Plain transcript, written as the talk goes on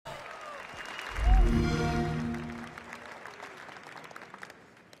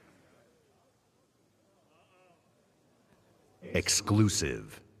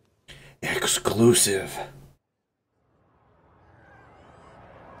exclusive. Exclusive.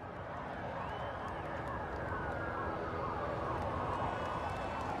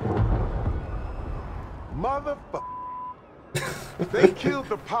 Motherfucker. They killed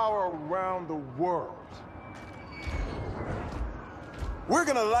the power around the world. We're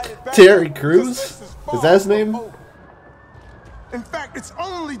gonna light it back. Terry Crews? Is that his name? In fact, it's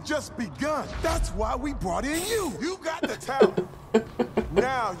only just begun. That's why we brought in you. You got the talent.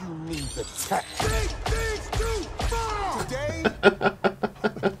 Now you need the tech. Big things do fall.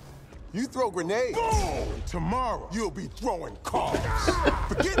 Today, you throw grenades. Boom. Tomorrow, you'll be throwing cars.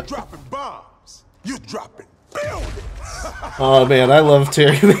 Forget dropping bombs. You're dropping buildings. Oh man, I love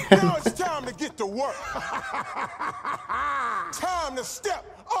Terry, man. Now it's time to get to work. Time to step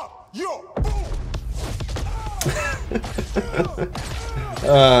up your boom.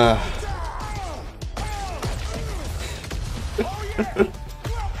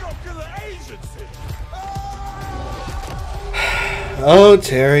 Oh,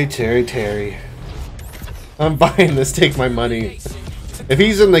 Terry, Terry, Terry. I'm buying this, take my money. If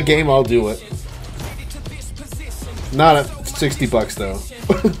he's in the game, I'll do it. Not at $60 though.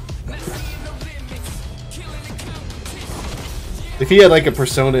 If he had like a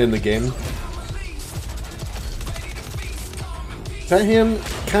persona in the game. Is that him?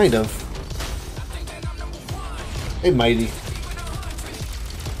 Kind of. Hey, Mighty.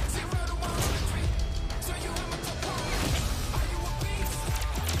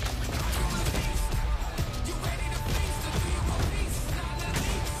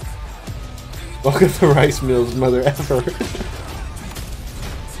 Welcome to Rice Mills, mother ever.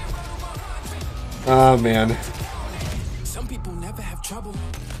 Oh man.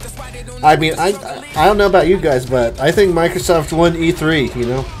 I mean, I don't know about you guys, but I think Microsoft won E3, you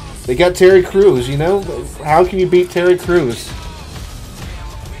know? They got Terry Crews, you know? How can you beat Terry Crews?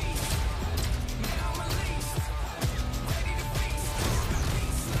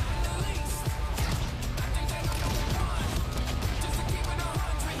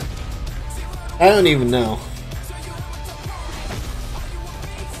 I don't even know.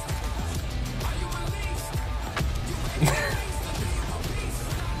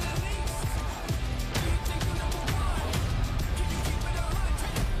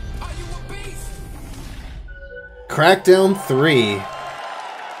 Crackdown 3.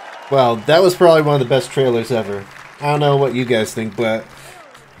 Well, that was probably one of the best trailers ever. I don't know what you guys think, but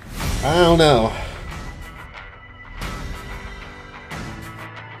I don't know.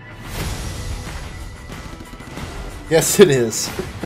 Yes, it is.